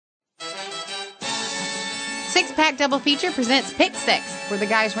Six Pack Double Feature presents Pick Six, where the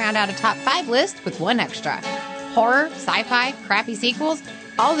guys round out a top 5 list with one extra. Horror, sci-fi, crappy sequels,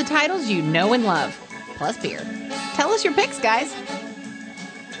 all the titles you know and love, plus beer. Tell us your picks, guys.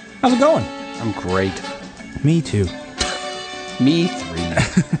 How's it going? I'm great. Me too. Me 3.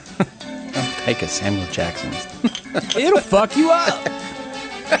 I'll take a Samuel Jackson. It'll fuck you up.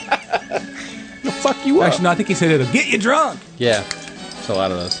 It'll fuck you up. Actually, no, I think he said it'll get you drunk. Yeah, it's a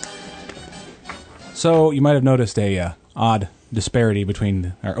lot of those. So you might have noticed a odd disparity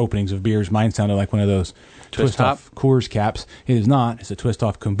between our openings of beers. Mine sounded like one of those twist-off Coors caps. It is not. It's a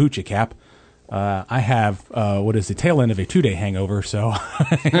twist-off kombucha cap. I have what is the tail end of a 2-day hangover, so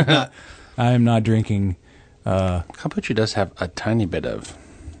I am not drinking. Kombucha does have a tiny bit of...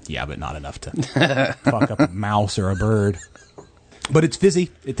 Yeah, but not enough to fuck up a mouse or a bird. But it's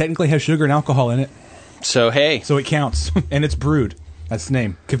fizzy. It technically has sugar and alcohol in it. So, hey. So it counts. And it's brewed. That's the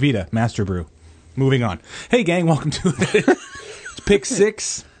name. Kavita Master Brew. Moving on. Hey, gang, welcome to it. It's Pick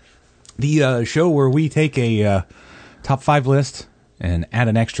Six, the show where we take a top 5 list and add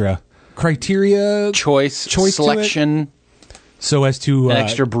an extra criteria. Choice selection. So as to... an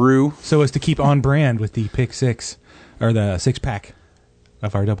extra brew. So as to keep on brand with the Pick Six, or the 6-pack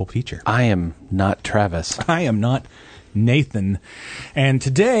of our double feature. I am not Travis. I am not Nathan. And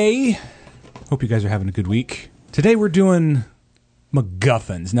today, hope you guys are having a good week. Today we're doing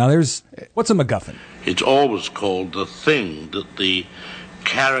MacGuffins. Now what's a MacGuffin? It's always called the thing that the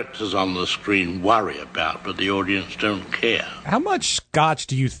characters on the screen worry about, but the audience don't care. How much scotch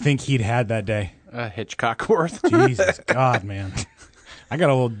do you think he'd had that day? Hitchcock worth. Jesus, God, man. I got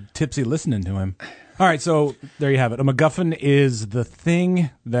a little tipsy listening to him. All right, so there you have it. A MacGuffin is the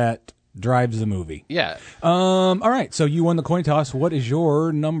thing that drives the movie. Yeah. All right, so you won the coin toss. What is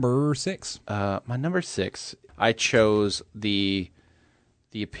your number 6? My number 6, I chose the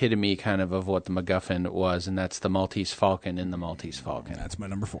epitome kind of what the MacGuffin was, and that's the Maltese Falcon in the Maltese Falcon. That's my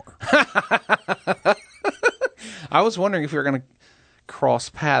number 4. I was wondering if we were going to cross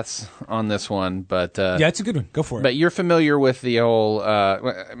paths on this one, but... yeah, it's a good one. Go for it. But you're familiar with the whole...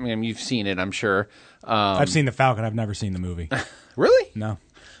 I mean, you've seen it, I'm sure. I've seen the Falcon. I've never seen the movie. Really? No.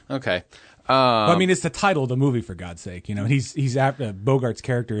 Okay. Well, I mean, it's the title of the movie, for God's sake. You know, he's after... Bogart's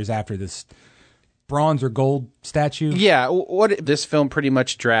character is after this bronze or gold statue. Yeah, what this film pretty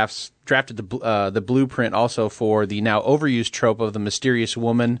much drafted the blueprint also for the now overused trope of the mysterious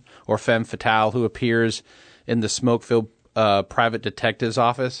woman or femme fatale who appears in the smoke-filled private detective's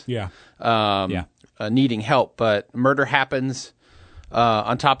office. Yeah. Needing help, but murder happens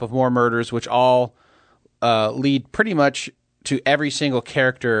on top of more murders, which all lead pretty much to every single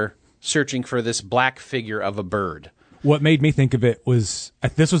character searching for this black figure of a bird. What made me think of it was,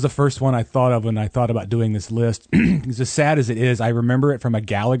 this was the first one I thought of when I thought about doing this list. It's as sad as it is, I remember it from a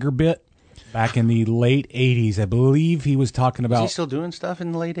Gallagher bit back in the late 80s. I believe he was talking about... Is he still doing stuff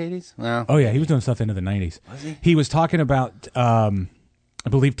in the late 80s? No. Oh, yeah, he was doing stuff into the 90s. Was he? He was talking about, I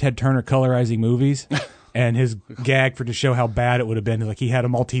believe, Ted Turner colorizing movies. And his gag to show how bad it would have been, like he had a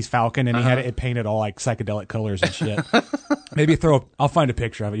Maltese Falcon and he had it painted all like psychedelic colors and shit. Maybe I'll find a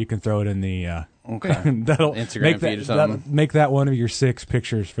picture of it. You can throw it in the that'll Instagram feed or something. Make that one of your 6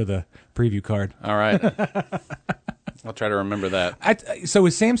 pictures for the preview card. All right. I'll try to remember that. So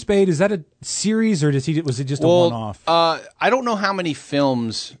is Sam Spade, is that a series or was it just a one-off? I don't know how many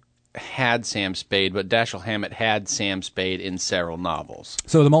films had Sam Spade, but Dashiell Hammett had Sam Spade in several novels.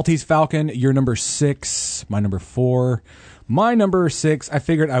 So the Maltese Falcon, your number 6, my number 4. My number 6, I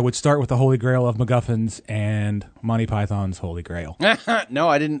figured I would start with the Holy Grail of MacGuffins and Monty Python's Holy Grail. No,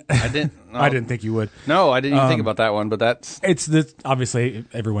 I didn't. No. I didn't think you would. No, I didn't even think about that one, but that's... Obviously,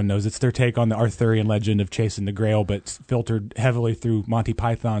 everyone knows it's their take on the Arthurian legend of chasing the Grail, but it's filtered heavily through Monty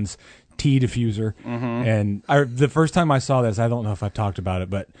Python's tea diffuser. And the first time I saw this, I don't know if I've talked about it,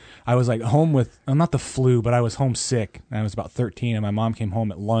 but I was like home with, not the flu, but I was homesick. I was about 13 and my mom came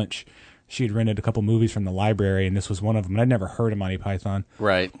home at lunch. She had rented a couple movies from the library and this was one of them. And I'd never heard of Monty Python.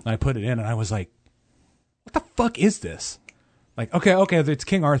 Right. And I put it in and I was like, what the fuck is this? Like, okay, it's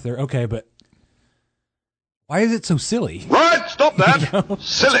King Arthur. Okay, but why is it so silly? Right, stop that. You know?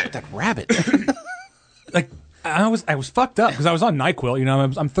 Silly. That rabbit. Like, I was fucked up because I was on NyQuil. You know, I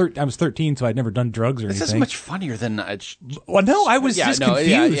was 13, so I'd never done drugs or anything. This is much funnier than... well, no, I was just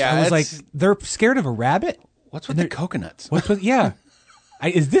confused. I was like, they're scared of a rabbit? What's with the coconuts? Yeah.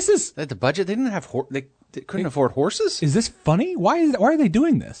 Is the budget? They didn't have... They couldn't afford horses? Is this funny? Why are they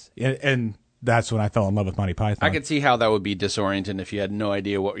doing this? And that's when I fell in love with Monty Python. I could see how that would be disorienting if you had no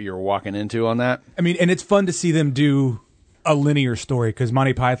idea what you were walking into on that. I mean, and it's fun to see them do a linear story because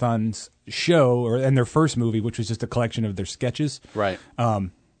Monty Python's show and their first movie, which was just a collection of their sketches. Right.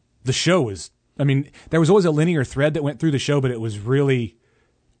 The show is I mean, there was always a linear thread that went through the show, but it was really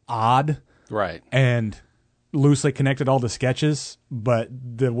odd Right. and loosely connected all the sketches, but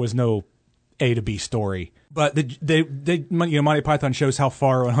there was no A to B story. But Monty Python shows how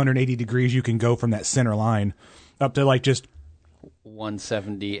far 180 degrees you can go from that center line up to like just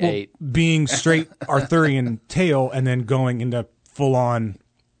 178. being straight Arthurian tale and then going into full on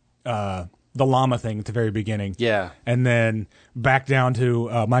the llama thing at the very beginning. Yeah. And then back down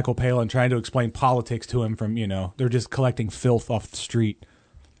to Michael Palin trying to explain politics to him from, they're just collecting filth off the street.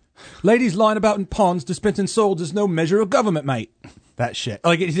 Ladies lying about in ponds dispensing souls is no measure of government, mate. That shit.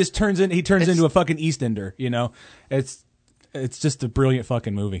 Like, it just turns into a fucking EastEnder, It's just a brilliant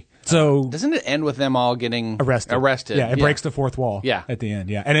fucking movie. So Doesn't it end with them all getting arrested? Yeah, it breaks the fourth wall. Yeah. At the end.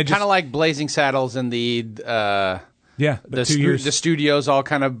 Yeah, and it just kind of like Blazing Saddles and the but 2 years. the studios all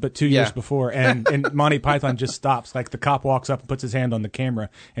kind of. But 2 years before, and Monty Python just stops. Like the cop walks up and puts his hand on the camera,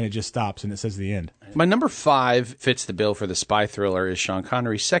 and it just stops, and it says the end. My number 5 fits the bill for the spy thriller. Is Sean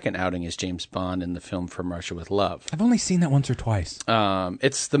Connery's second outing as James Bond in the film From Russia with Love. I've only seen that once or twice.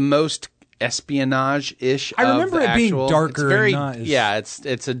 It's the most espionage-ish. I remember it being darker. It's very, and not as,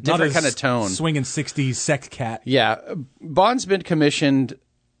 it's a different kind of tone. Swinging 60s sex cat. Yeah, Bond's been commissioned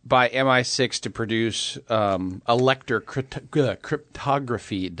by MI6 to produce a Lecter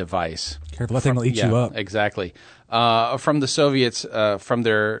cryptography device. Careful, that thing will eat you up. Exactly. From the Soviets, from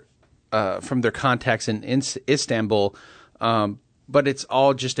their contacts in Istanbul, but it's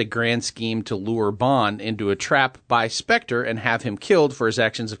all just a grand scheme to lure Bond into a trap by Spectre and have him killed for his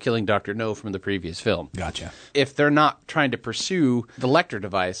actions of killing Dr. No from the previous film. Gotcha. If they're not trying to pursue the Lecter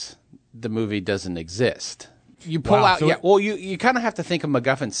device, the movie doesn't exist. You pull out, so you kind of have to think of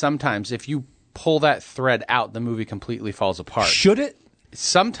MacGuffin sometimes. If you pull that thread out, the movie completely falls apart. Should it?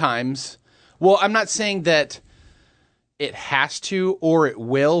 Sometimes. Well, I'm not saying that it has to or it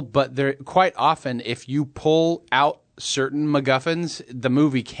will, but there quite often, if you pull out certain MacGuffins, the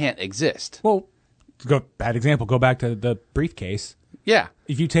movie can't exist. Well, bad example. Go back to the briefcase. Yeah.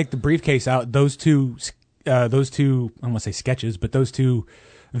 If you take the briefcase out, those two I don't want to say sketches, but those two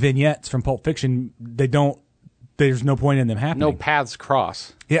vignettes from Pulp Fiction, there's no point in them happening. No paths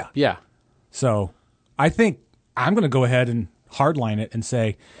cross. Yeah. Yeah. So I think I'm going to go ahead and hardline it and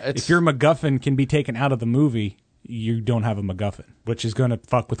say if your MacGuffin can be taken out of the movie, you don't have a MacGuffin, which is going to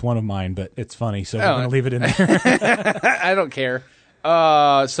fuck with one of mine, but it's funny, so we're going to leave it in there. I don't care.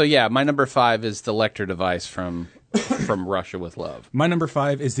 So yeah, my number 5 is the Lecter device from Russia with Love. My number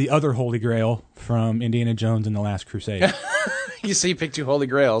 5 is the other Holy Grail from Indiana Jones and the Last Crusade. You see, pick 2 Holy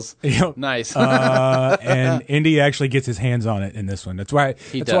Grails. Yep. Nice. And Indy actually gets his hands on it in this one. That's why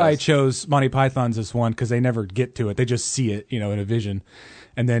I chose Monty Python's this one, because they never get to it. They just see it, in a vision.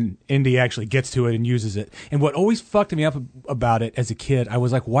 And then Indy actually gets to it and uses it. And what always fucked me up about it as a kid, I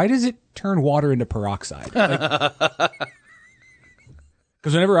was like, why does it turn water into peroxide?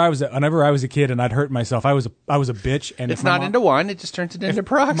 Because whenever I was a kid and I'd hurt myself, I was a bitch. And it's not into wine; it just turns it into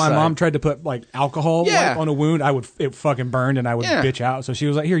peroxide. My mom tried to put like alcohol on a wound, it fucking burned, and I would bitch out. So she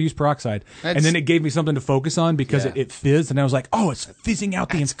was like, "Here, use peroxide," and then it gave me something to focus on because it fizzed, and I was like, "Oh, it's fizzing out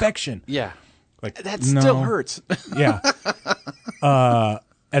the infection." Yeah, like that still hurts. Yeah,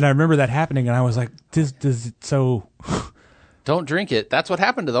 and I remember that happening, and I was like, "Does it so?" Don't drink it. That's what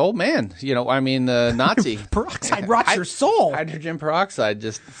happened to the old man. The Nazi. Peroxide rots your soul. Hydrogen peroxide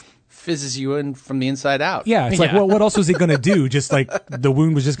just fizzes you in from the inside out. Yeah, it's like, well, what else was he going to do? Just like the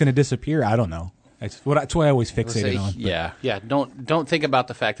wound was just going to disappear? I don't know. That's what I always fixated on. Yeah, yeah. Don't think about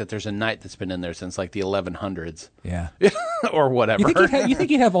the fact that there's a knight that's been in there since like the 1100s. Yeah. Or whatever. You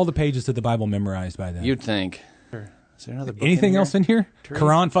think you'd have all the pages of the Bible memorized by then? You'd think. Is there another book Anything else in here?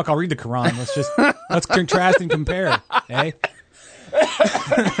 Quran? Fuck, I'll read the Quran. Let's contrast and compare. Hey?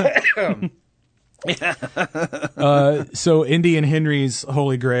 So Indy and Henry's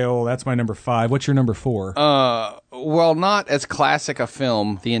Holy Grail, that's my number 5. What's your number 4? Well, not as classic a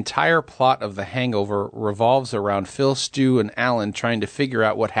film. The entire plot of The Hangover revolves around Phil, Stu, and Alan trying to figure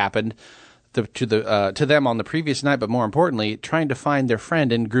out what happened to them on the previous night, but more importantly, trying to find their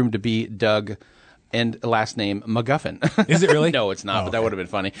friend and groomed to be Doug, and last name MacGuffin. Is it really? No, it's not, but that would have been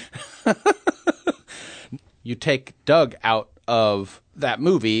funny. You take Doug out of that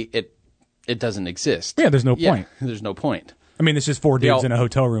movie, it doesn't exist. Yeah, there's no point. There's no point. I mean, it's just 4 dudes in a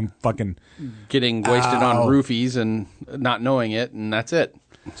hotel room fucking getting wasted on roofies and not knowing it, and that's it.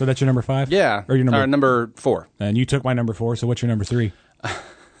 So that's your number 5? Yeah. Or your number 4. And you took my number 4, so what's your number 3?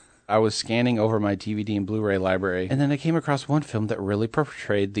 I was scanning over my DVD and Blu-ray library, and then I came across one film that really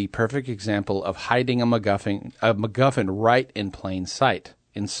portrayed the perfect example of hiding a MacGuffin right in plain sight.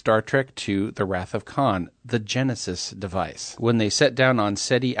 in Star Trek II, The Wrath of Khan, the Genesis device. When they set down on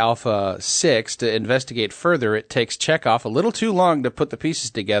SETI Alpha 6 to investigate further, it takes Chekhov a little too long to put the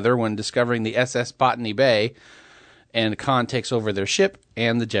pieces together when discovering the SS Botany Bay, and Khan takes over their ship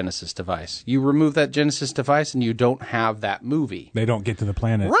and the Genesis device. You remove that Genesis device and you don't have that movie. They don't get to the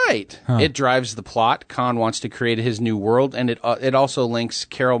planet. Right. It drives the plot. Khan wants to create his new world, and it also links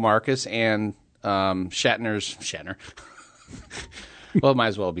Carol Marcus and Shatner. Well, it might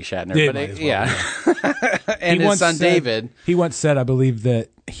as well be Shatner. It but might as well, yeah. And his son David. He once said, I believe, that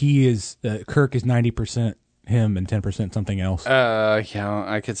he is Kirk is 90% him and 10% something else. Yeah,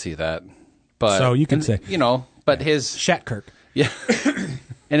 I could see that. But So you can say. But his Shatkirk. Yeah.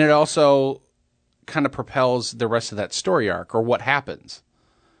 And it also kind of propels the rest of that story arc, or what happens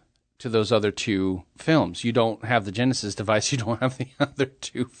to those other two films. You don't have the Genesis device, you don't have the other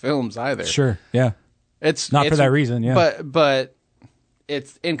two films either. Sure. Yeah. It's Not for that reason, yeah. But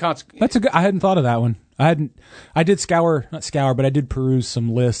it's inconsequential. That's a good. I hadn't thought of that one. I did peruse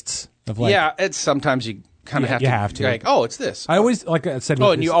some lists of like. Yeah, it's sometimes you kind of Yeah, have you to. have to. Like, oh, it's this. I always, like I said.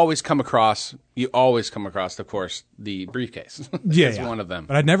 Oh, and you always come across, of course, the briefcase. Yeah, It's yeah. one of them.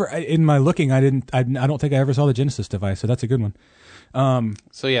 But in my looking, I don't think I ever saw the Genesis device, so that's a good one.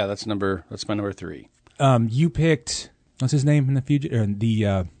 So yeah, that's my number 3. You picked, what's his name in the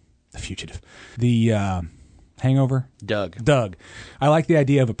Fugitive? The Hangover? Doug. I like the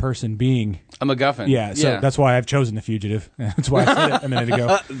idea of a person being. A MacGuffin. Yeah, so that's why I've chosen the Fugitive. That's why I said it a minute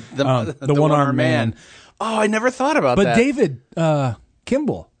ago. the one-armed man. Oh, I never thought about But that. David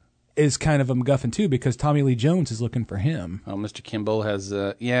Kimball is kind of a MacGuffin too, because Tommy Lee Jones is looking for him. Oh, Mr. Kimball has,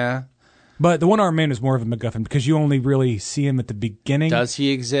 yeah. But the one-armed man is more of a MacGuffin because you only really see him at the beginning. Does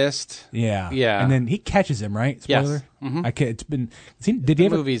he exist? Yeah. Yeah. And then he catches him, right? Spoiler? Yes. Mm-hmm. It's been. Did he The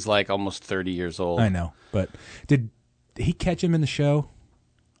ever? movie's like almost 30 years old. I know, but did he catch him in the show?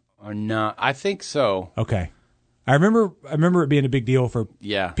 Or not? I think so. Okay. I remember it being a big deal for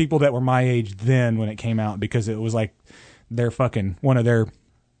Yeah. people that were my age then when it came out, because it was like their fucking one of their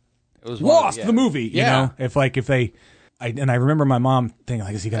It was Lost the movie. You Yeah. know, if I remember my mom thinking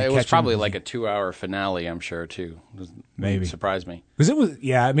like, is he gonna? It catch was probably him? like a 2-hour finale, I'm sure, too. Maybe. Wouldn't surprise me. Because it was,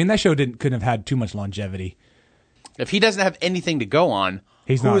 yeah. I mean, that show couldn't have had too much longevity. If he doesn't have anything to go on,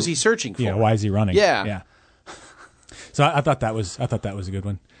 who is he searching for? Yeah, why is he running? Yeah. yeah. So I thought that was a good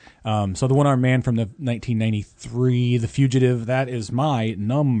one. So the one-armed man from the 1993, The Fugitive, that is my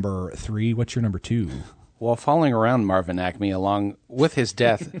number 3. What's your number 2? While following around Marvin Acme along with his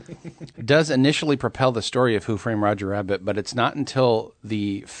death does initially propel the story of Who Framed Roger Rabbit, but it's not until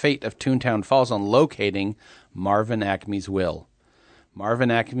the fate of Toontown falls on locating Marvin Acme's will.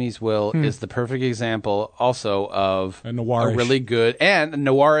 Marvin Acme's will is the perfect example also of A noirish. really good and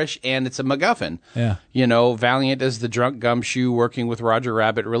noirish, and it's a MacGuffin. Yeah. You know, Valiant as the drunk gumshoe working with Roger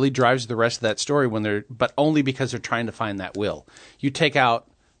Rabbit really drives the rest of that story but only because they're trying to find that will. You take out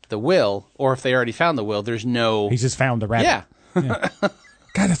the will, or if they already found the will, there's no... He's just found the rabbit. Yeah.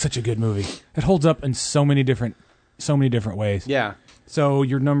 God, that's such a good movie. It holds up in so many different ways. Yeah. So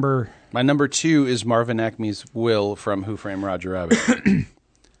your number... My number 2 is Marvin Acme's will from Who Framed Roger Rabbit.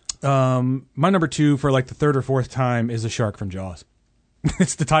 My number 2 for like the third or fourth time is the shark from Jaws.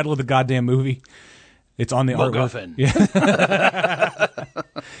 It's the title of the goddamn movie. It's on the MacGuffin. artwork. Yeah.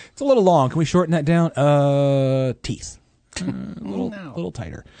 It's a little long. Can we shorten that down? Teeth. A little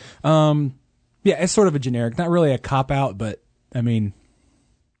tighter. Yeah, it's sort of a generic, not really a cop out, but I mean,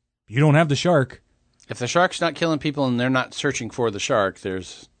 you don't have the shark. If the shark's not killing people and they're not searching for the shark,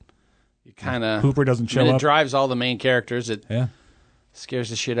 you kind of... Hooper doesn't show It up. drives all the main characters. It Yeah. scares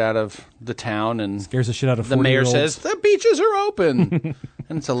the shit out of the town, and Scares the shit out of the mayor 40-year-olds. says, the beaches are open.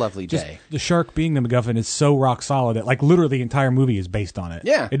 And it's a lovely Just day. the shark being the MacGuffin is so rock solid that like literally the entire movie is based on it.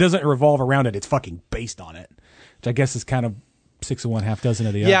 Yeah. It doesn't revolve around it. It's fucking based on it. Which I guess is kind of 6 of one, half dozen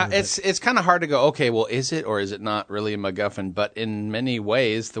of the other. Yeah, but- it's kind of hard to go, okay, well, is it or is it not really a MacGuffin? But in many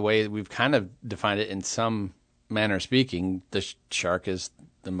ways, the way we've kind of defined it in some manner speaking, the shark is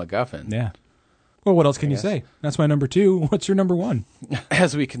the MacGuffin. Yeah. Well, what else can you say? That's my number 2. What's your number 1?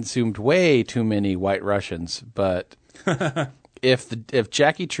 As we consumed way too many White Russians, but if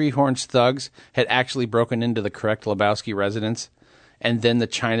Jackie Treehorn's thugs had actually broken into the correct Lebowski residence, and then the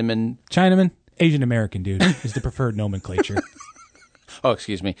Chinaman, Asian American dude is the preferred nomenclature. Oh,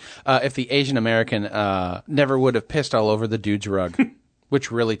 excuse me. If the Asian American never would have pissed all over the dude's rug,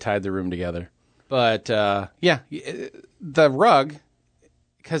 which really tied the room together. But yeah, the rug,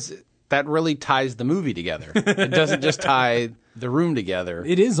 because that really ties the movie together. It doesn't just tie the room together.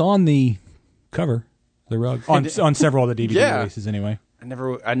 It is on the cover, the rug, on several of the DVD Yeah. releases anyway.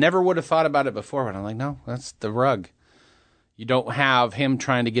 I never would have thought about it before, but I'm like, no, that's the rug. You don't have him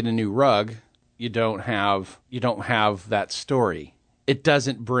trying to get a new rug. You don't have that story. It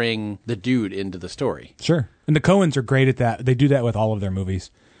doesn't bring the dude into the story. Sure. And the Coens are great at that. They do that with all of their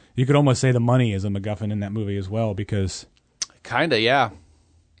movies. You could almost say the money is a MacGuffin in that movie as well, because Kinda, yeah.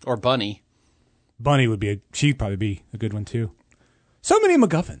 Or Bunny. Bunny she'd probably be a good one too. So many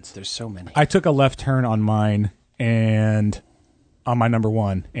MacGuffins. There's so many. I took a left turn on mine and on my number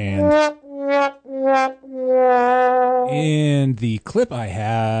one, and the clip I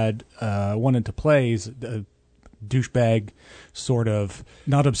had wanted to play is a douchebag sort of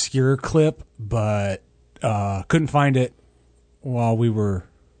not obscure clip, but couldn't find it while we were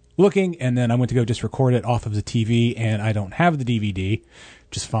looking, and then I went to go just record it off of the TV, and I don't have the DVD,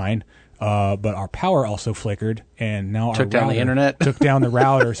 which is fine. But our power also flickered, and now Took down the internet. took down the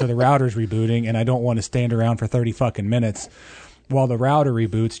router, so the router's rebooting, and I don't want to stand around for 30 fucking minutes while the router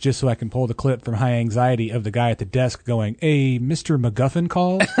reboots just so I can pull the clip from High Anxiety of the guy at the desk going, "Hey, Mr. MacGuffin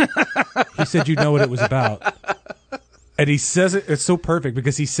called. He said you'd know what it was about." And he says it's so perfect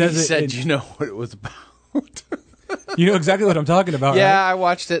because he says He it. said you know what it was about. You know exactly what I'm talking about, Yeah, right? I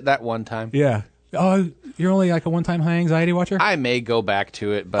watched it that one time. Yeah. Oh, you're only like a one-time High Anxiety watcher? I may go back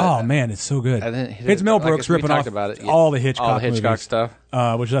to it, but Oh man, it's so good. I didn't hit It's it. Mel I Brooks guess we ripping talked off about it. all the Hitchcock all the Hitchcock movies, stuff.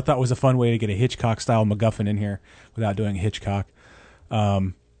 Which I thought was a fun way to get a Hitchcock-style MacGuffin in here without doing Hitchcock.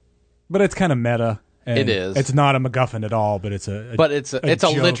 But it's kind of meta. And It is. It's not a MacGuffin at all, but it's a It's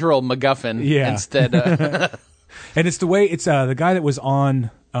a joke. literal MacGuffin Yeah. instead. And it's the way it's the guy that was on.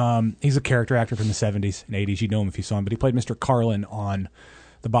 He's a character actor from the 70s and 80s. You know him if you saw him, but he played Mr. Carlin on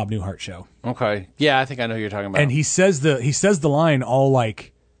the Bob Newhart show. Okay, yeah, I think I know who you're talking about. And he says the line all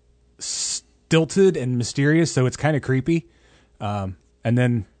like stilted and mysterious, so it's kind of creepy. And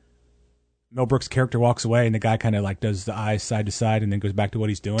then Mel Brooks' character walks away, and the guy kind of like does the eyes side to side, and then goes back to what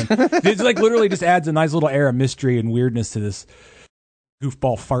he's doing. It's like literally just adds a nice little air of mystery and weirdness to this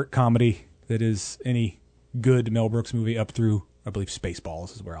goofball fart comedy that is any good Mel Brooks movie up through, I believe,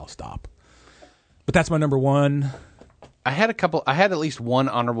 Spaceballs is where I'll stop. But that's my number one. I had at least one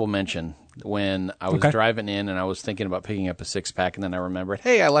honorable mention when I was driving in and I was thinking about picking up a 6-pack, and then I remembered,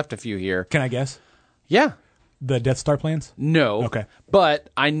 hey, I left a few here. Can I guess? Yeah. The Death Star plans? No. Okay.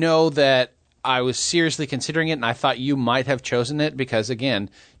 But I know that I was seriously considering it, and I thought you might have chosen it because, again,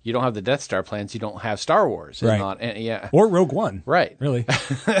 you don't have the Death Star plans. You don't have Star Wars. Right. Yeah. Or Rogue One. Right. Really.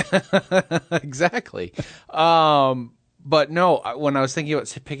 Exactly. But no, when I was thinking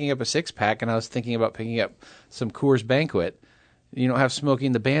about picking up a 6-pack, and I was thinking about picking up some Coors Banquet, you don't have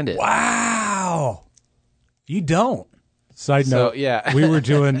Smoking the Bandit. Wow. You don't. Side note, yeah. we were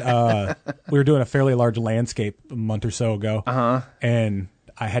doing a fairly large landscape a month or so ago. Uh-huh. And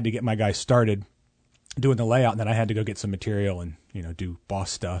I had to get my guy started doing the layout, and then I had to go get some material and, do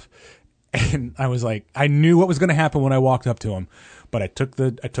boss stuff. And I was like, I knew what was going to happen when I walked up to him, but I took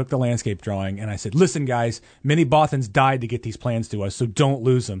the landscape drawing and I said, "Listen, guys, many Bothans died to get these plans to us, so don't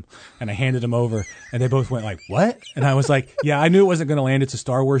lose them." And I handed them over, and they both went like, "What?" And I was like, "Yeah, I knew it wasn't going to land. It's a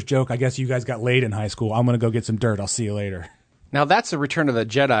Star Wars joke. I guess you guys got laid in high school. I'm going to go get some dirt. I'll see you later." Now, that's a Return of the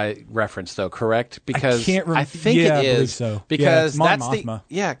Jedi reference, though, correct? Because I think yeah, it I believe is. so. Because yeah, that's Mothma.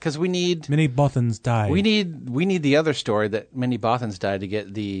 because we need Many Bothans died. we need the other story that many Bothans died to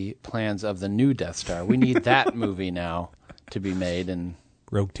get the plans of the new Death Star. We need that movie now to be made, and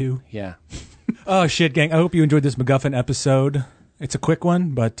Rogue 2. yeah. Oh, shit, gang. I hope you enjoyed this MacGuffin episode. It's a quick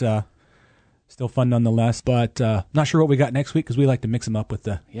one, but still fun nonetheless. But not sure what we got next week because we like to mix them up with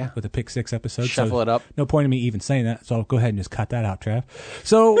the Pick 6 episode. Shuffle it up. No point in me even saying that, so I'll go ahead and just cut that out, Trav.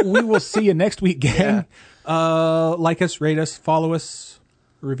 So we will see you next week, gang. Like us, rate us, follow us,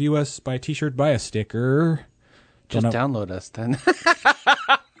 review us, buy a t-shirt, buy a sticker. Just download us then.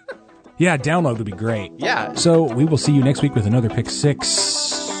 Yeah, download would be great. Yeah. So we will see you next week with another Pick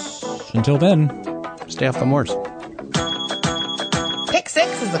 6. Until then, Stay off the moors. Pick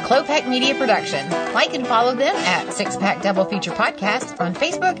 6 is a Clopac Media production. Like and follow them at Six Pack Double Feature Podcast on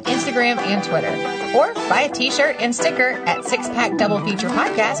Facebook, Instagram, and Twitter. Or buy a t-shirt and sticker at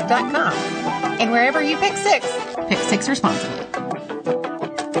sixpackdoublefeaturepodcast.com. And wherever you pick 6 responsibly.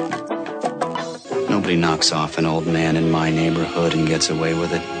 Nobody knocks off an old man in my neighborhood and gets away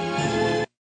with it.